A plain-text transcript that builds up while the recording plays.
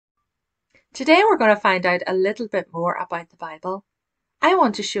Today we're going to find out a little bit more about the Bible. I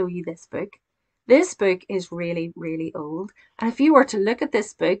want to show you this book. This book is really, really old. And if you were to look at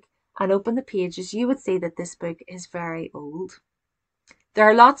this book and open the pages, you would see that this book is very old. There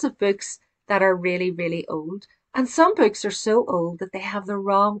are lots of books that are really, really old. And some books are so old that they have the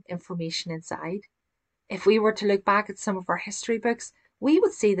wrong information inside. If we were to look back at some of our history books, we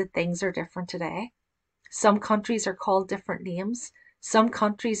would see that things are different today. Some countries are called different names. Some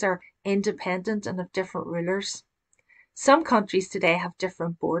countries are independent and have different rulers. Some countries today have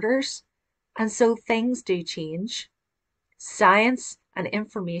different borders. And so things do change. Science and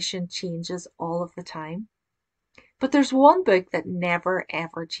information changes all of the time. But there's one book that never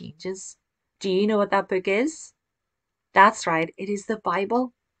ever changes. Do you know what that book is? That's right, it is the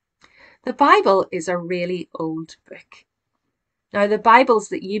Bible. The Bible is a really old book. Now, the Bibles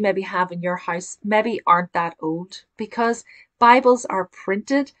that you maybe have in your house maybe aren't that old because Bibles are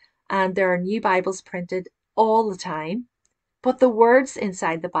printed and there are new Bibles printed all the time. But the words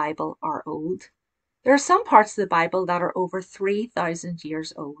inside the Bible are old. There are some parts of the Bible that are over 3,000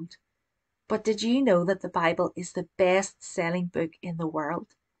 years old. But did you know that the Bible is the best-selling book in the world,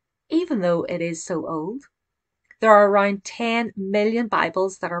 even though it is so old? There are around 10 million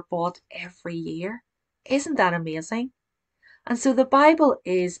Bibles that are bought every year. Isn't that amazing? And so the Bible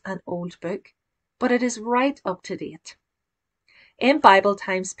is an old book, but it is right up to date. In Bible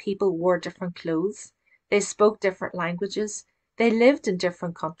times, people wore different clothes. They spoke different languages. They lived in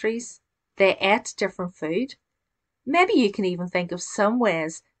different countries. They ate different food. Maybe you can even think of some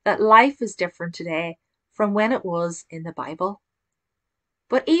ways that life is different today from when it was in the Bible.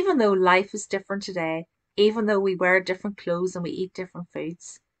 But even though life is different today, even though we wear different clothes and we eat different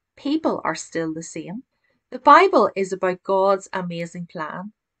foods, people are still the same. The Bible is about God's amazing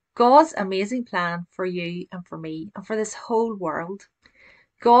plan. God's amazing plan for you and for me and for this whole world.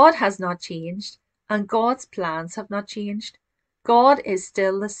 God has not changed and God's plans have not changed. God is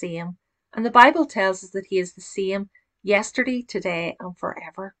still the same, and the Bible tells us that He is the same yesterday, today, and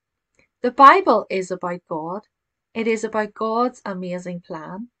forever. The Bible is about God. It is about God's amazing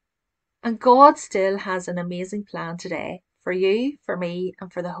plan. And God still has an amazing plan today for you, for me,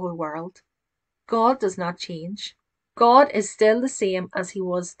 and for the whole world. God does not change. God is still the same as He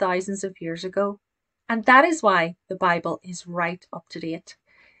was thousands of years ago. And that is why the Bible is right up to date.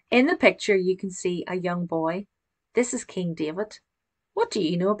 In the picture, you can see a young boy. This is King David. What do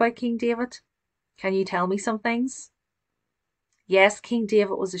you know about King David? Can you tell me some things? Yes, King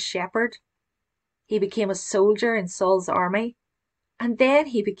David was a shepherd. He became a soldier in Saul's army. And then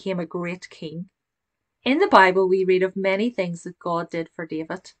he became a great king. In the Bible, we read of many things that God did for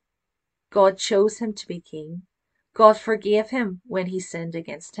David. God chose him to be king. God forgave him when he sinned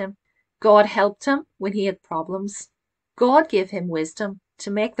against him. God helped him when he had problems. God gave him wisdom to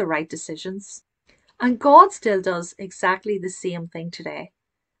make the right decisions. And God still does exactly the same thing today.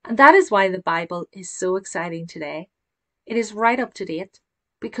 And that is why the Bible is so exciting today. It is right up to date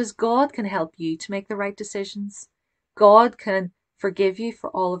because God can help you to make the right decisions. God can forgive you for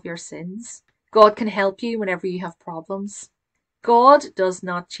all of your sins. God can help you whenever you have problems. God does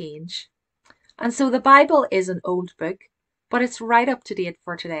not change. And so the Bible is an old book, but it's right up to date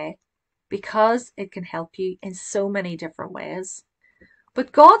for today because it can help you in so many different ways.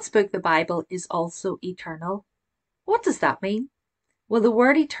 But God's book, the Bible, is also eternal. What does that mean? Well, the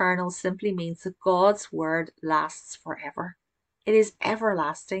word eternal simply means that God's word lasts forever. It is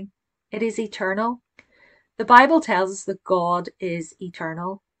everlasting. It is eternal. The Bible tells us that God is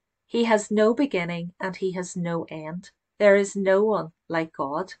eternal. He has no beginning and He has no end. There is no one like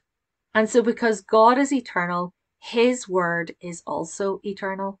God. And so because God is eternal, His word is also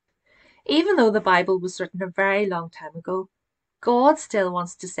eternal. Even though the Bible was written a very long time ago, God still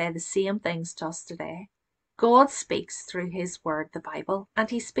wants to say the same things to us today. God speaks through His word, the Bible, and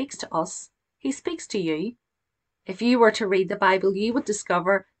He speaks to us. He speaks to you. If you were to read the Bible, you would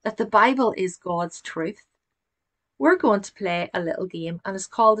discover that the Bible is God's truth. We're going to play a little game and it's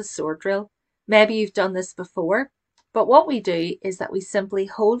called a sword drill. Maybe you've done this before, but what we do is that we simply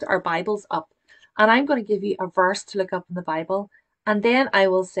hold our Bibles up and I'm going to give you a verse to look up in the Bible and then I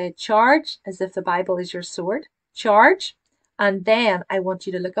will say charge as if the Bible is your sword. Charge. And then I want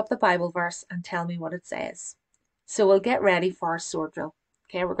you to look up the Bible verse and tell me what it says. So we'll get ready for our sword drill.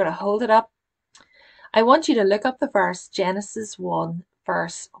 Okay, we're going to hold it up. I want you to look up the verse Genesis 1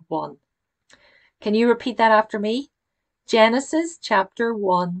 verse 1. Can you repeat that after me? Genesis chapter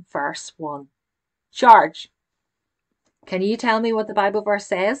 1 verse 1. Charge. Can you tell me what the Bible verse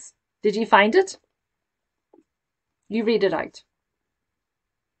says? Did you find it? You read it out.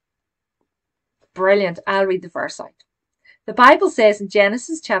 Brilliant. I'll read the verse out. The Bible says in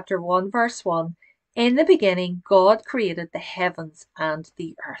Genesis chapter 1 verse 1, in the beginning God created the heavens and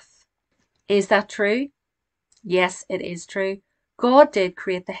the earth. Is that true? Yes, it is true. God did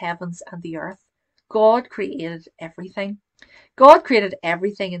create the heavens and the earth. God created everything. God created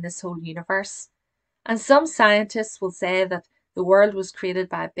everything in this whole universe. And some scientists will say that the world was created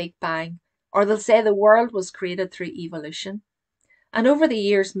by a big bang, or they'll say the world was created through evolution. And over the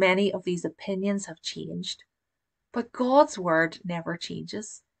years, many of these opinions have changed. But God's word never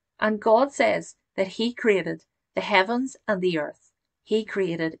changes. And God says that He created the heavens and the earth. He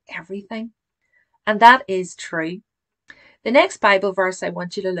created everything. And that is true. The next Bible verse I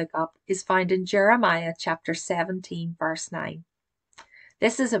want you to look up is found in Jeremiah chapter 17 verse 9.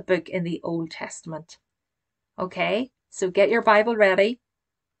 This is a book in the Old Testament. Okay, so get your Bible ready.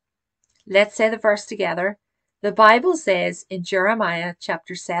 Let's say the verse together. The Bible says in Jeremiah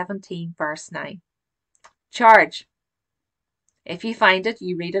chapter 17 verse 9. Charge. If you find it,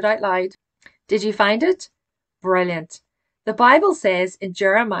 you read it out loud. Did you find it? Brilliant. The Bible says in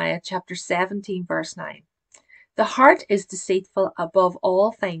Jeremiah chapter 17 verse 9. The heart is deceitful above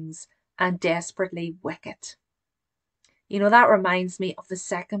all things and desperately wicked. You know, that reminds me of the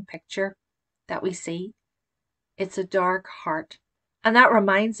second picture that we see. It's a dark heart. And that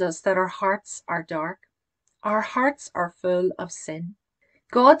reminds us that our hearts are dark. Our hearts are full of sin.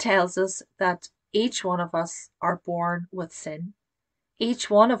 God tells us that each one of us are born with sin. Each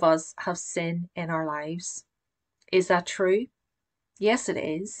one of us have sin in our lives. Is that true? Yes, it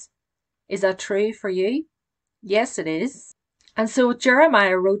is. Is that true for you? Yes, it is. And so what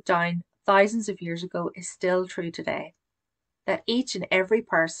Jeremiah wrote down thousands of years ago is still true today. That each and every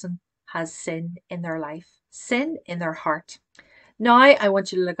person has sin in their life, sin in their heart. Now I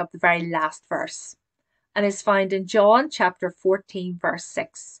want you to look up the very last verse. And it's found in John chapter 14 verse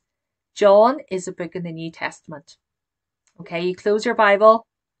 6. John is a book in the New Testament. Okay, you close your Bible.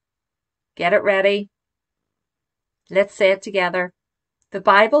 Get it ready. Let's say it together. The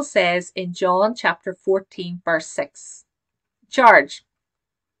Bible says in John chapter 14 verse 6. Charge.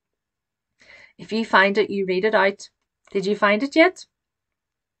 If you find it, you read it out. Did you find it yet?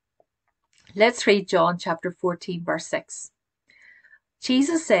 Let's read John chapter 14 verse 6.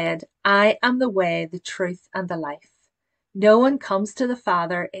 Jesus said, I am the way, the truth, and the life. No one comes to the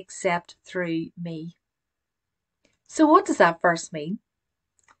Father except through me. So what does that verse mean?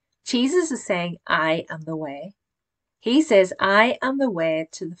 Jesus is saying, I am the way. He says, I am the way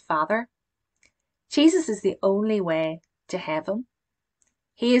to the Father. Jesus is the only way to heaven.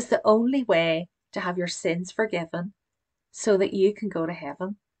 He is the only way to have your sins forgiven so that you can go to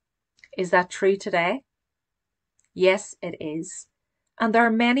heaven. Is that true today? Yes, it is. And there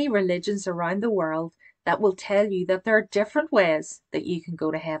are many religions around the world that will tell you that there are different ways that you can go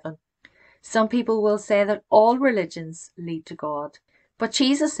to heaven. Some people will say that all religions lead to God. But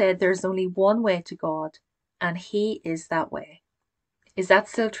Jesus said there's only one way to God, and He is that way. Is that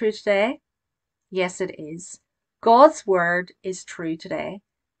still true today? Yes, it is. God's word is true today.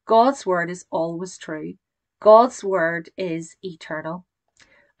 God's word is always true. God's word is eternal.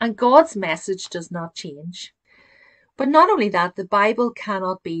 And God's message does not change. But not only that, the Bible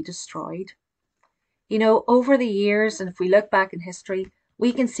cannot be destroyed. You know, over the years, and if we look back in history,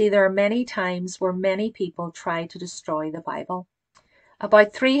 we can see there are many times where many people try to destroy the Bible.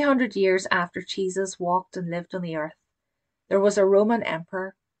 About 300 years after Jesus walked and lived on the earth, there was a Roman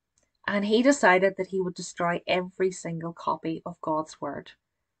emperor, and he decided that he would destroy every single copy of God's word.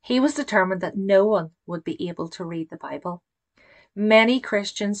 He was determined that no one would be able to read the Bible. Many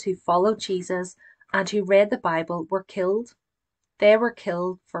Christians who followed Jesus and who read the Bible were killed. They were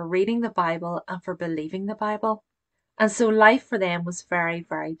killed for reading the Bible and for believing the Bible. And so life for them was very,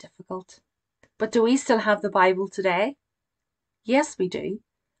 very difficult. But do we still have the Bible today? Yes, we do.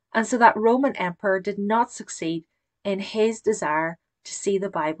 And so that Roman emperor did not succeed in his desire to see the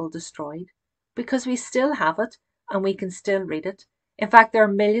Bible destroyed, because we still have it and we can still read it. In fact, there are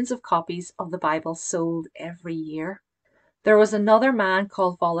millions of copies of the Bible sold every year. There was another man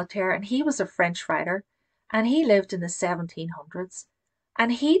called Voltaire, and he was a French writer, and he lived in the 1700s.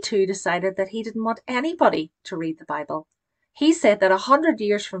 And he too decided that he didn't want anybody to read the Bible. He said that 100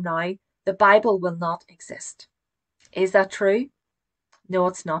 years from now, the Bible will not exist. Is that true? No,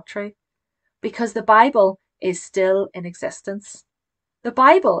 it's not true. Because the Bible is still in existence. The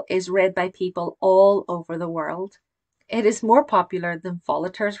Bible is read by people all over the world. It is more popular than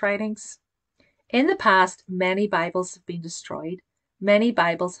Voltaire's writings. In the past, many Bibles have been destroyed. Many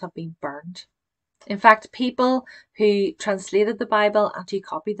Bibles have been burned. In fact, people who translated the Bible and who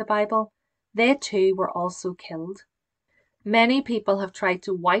copied the Bible, they too were also killed. Many people have tried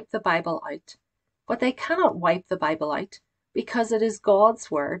to wipe the Bible out, but they cannot wipe the Bible out because it is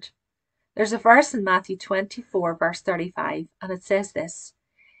God's word. There's a verse in Matthew 24, verse 35, and it says this.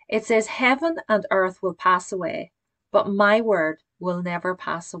 It says, heaven and earth will pass away, but my word will never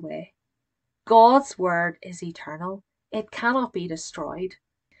pass away. God's word is eternal. It cannot be destroyed.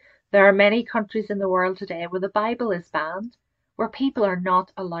 There are many countries in the world today where the Bible is banned, where people are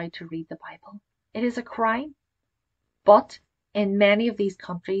not allowed to read the Bible. It is a crime. But in many of these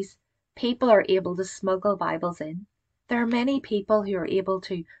countries, people are able to smuggle Bibles in. There are many people who are able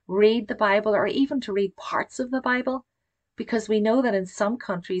to read the Bible or even to read parts of the Bible, because we know that in some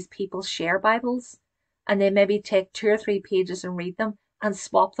countries people share Bibles and they maybe take 2 or 3 pages and read them and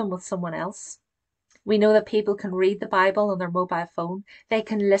swap them with someone else. We know that people can read the Bible on their mobile phone. They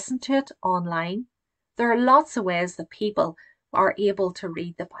can listen to it online. There are lots of ways that people are able to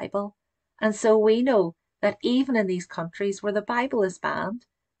read the Bible. And so we know that even in these countries where the Bible is banned,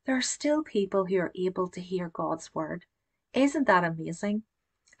 there are still people who are able to hear God's word. Isn't that amazing?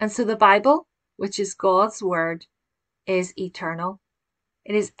 And so the Bible, which is God's word, is eternal.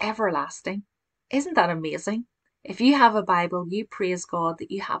 It is everlasting. Isn't that amazing? If you have a Bible, you praise God that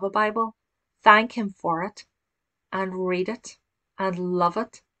you have a Bible. Thank Him for it and read it and love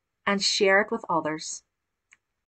it and share it with others.